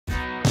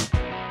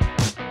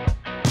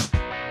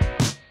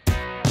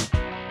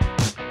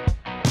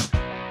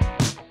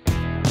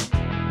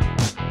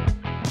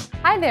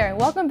there, and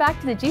welcome back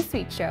to the G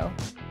Suite Show.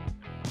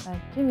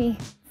 Jimmy,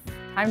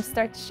 time to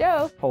start the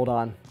show. Hold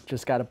on,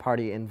 just got a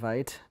party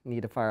invite.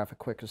 Need to fire off a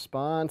quick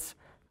response.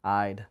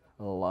 I'd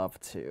love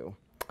to.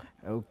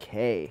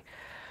 Okay,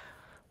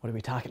 what are we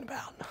talking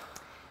about?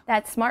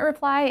 That Smart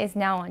Reply is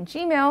now on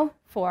Gmail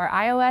for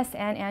iOS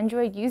and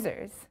Android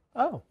users.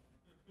 Oh,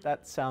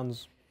 that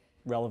sounds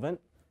relevant.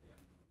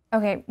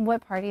 Okay,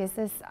 what party is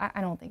this?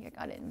 I don't think I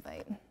got an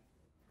invite.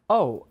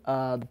 Oh,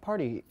 the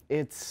party,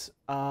 it's,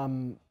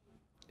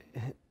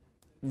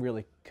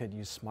 really could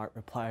use Smart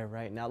Reply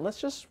right now.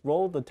 Let's just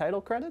roll the title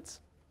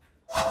credits.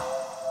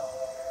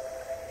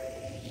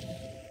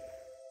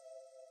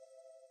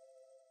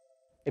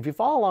 If you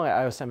follow along at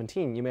iOS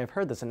 17, you may have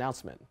heard this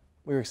announcement.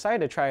 We were excited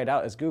to try it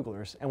out as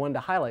Googlers and wanted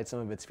to highlight some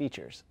of its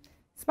features.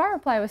 Smart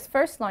Reply was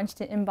first launched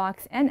in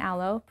Inbox and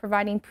Allo,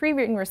 providing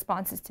pre-written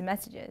responses to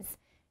messages.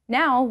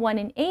 Now, 1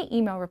 in 8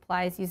 email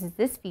replies uses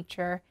this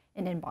feature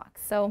in Inbox,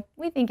 so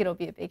we think it'll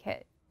be a big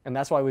hit. And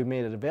that's why we've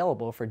made it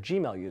available for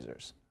Gmail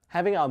users.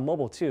 Having it on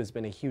mobile too has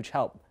been a huge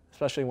help,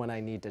 especially when I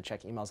need to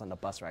check emails on the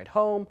bus ride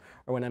home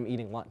or when I'm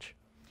eating lunch.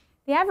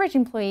 The average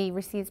employee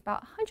receives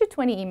about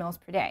 120 emails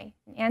per day,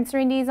 and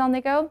answering these on the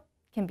go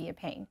can be a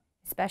pain,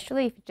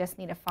 especially if you just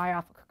need to fire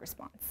off a quick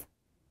response.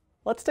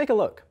 Let's take a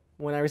look.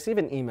 When I receive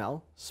an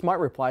email,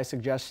 Smart Reply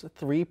suggests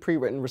 3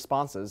 pre-written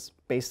responses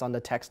based on the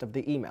text of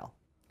the email.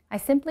 I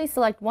simply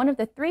select one of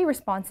the 3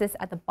 responses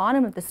at the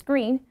bottom of the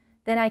screen,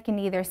 then I can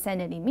either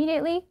send it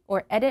immediately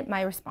or edit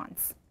my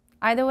response.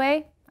 Either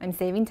way, I'm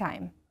saving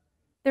time.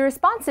 The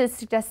responses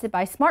suggested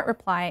by Smart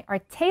Reply are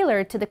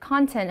tailored to the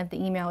content of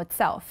the email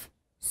itself.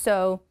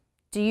 So,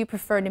 do you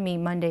prefer to meet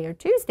Monday or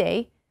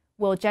Tuesday?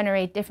 Will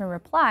generate different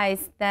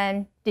replies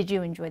than, did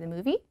you enjoy the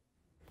movie?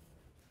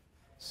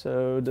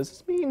 So, does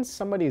this mean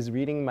somebody's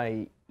reading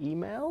my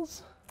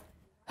emails?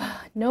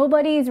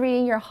 Nobody's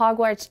reading your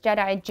Hogwarts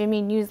Jedi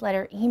Jimmy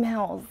newsletter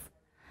emails.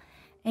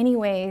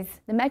 Anyways,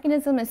 the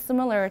mechanism is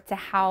similar to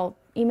how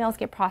emails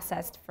get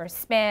processed for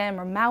spam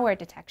or malware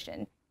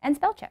detection and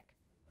spell check.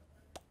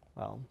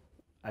 Well,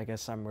 I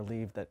guess I'm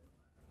relieved that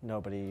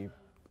nobody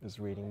is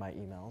reading my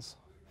emails.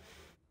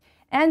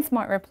 And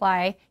Smart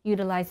Reply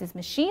utilizes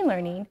machine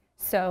learning,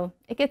 so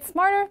it gets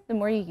smarter the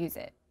more you use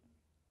it.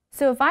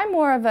 So if I'm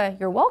more of a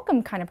you're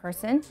welcome kind of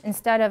person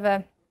instead of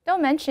a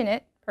don't mention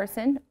it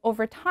person,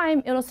 over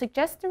time it'll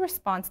suggest a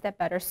response that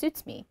better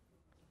suits me.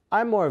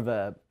 I'm more of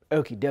a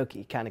okie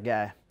dokie kind of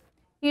guy.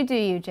 You do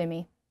you,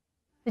 Jimmy.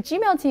 The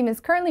Gmail team is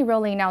currently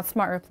rolling out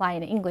Smart Reply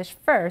in English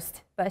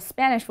first, but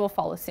Spanish will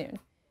follow soon.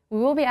 We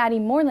will be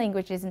adding more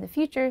languages in the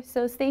future,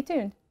 so stay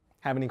tuned.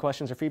 Have any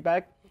questions or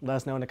feedback? Let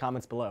us know in the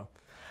comments below.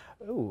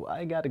 Oh,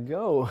 I gotta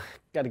go.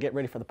 Gotta get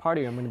ready for the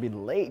party. I'm gonna be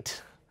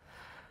late.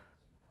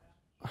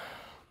 All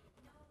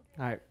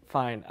right,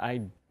 fine.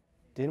 I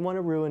didn't want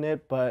to ruin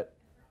it, but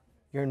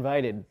you're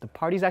invited. The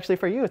party's actually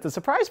for you. It's a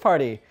surprise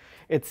party.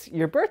 It's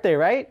your birthday,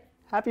 right?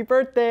 Happy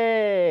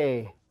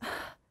birthday!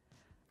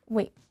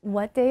 Wait,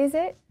 what day is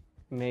it?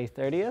 May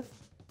 30th?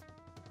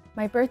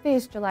 My birthday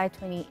is July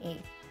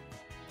 28th.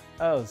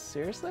 Oh,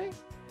 seriously?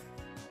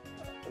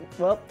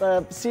 Well,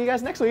 see you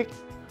guys next week.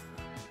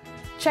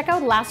 Check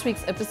out last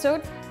week's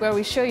episode where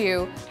we show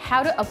you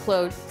how to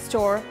upload,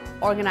 store,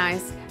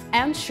 organize,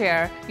 and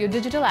share your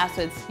digital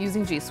assets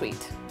using G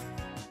Suite.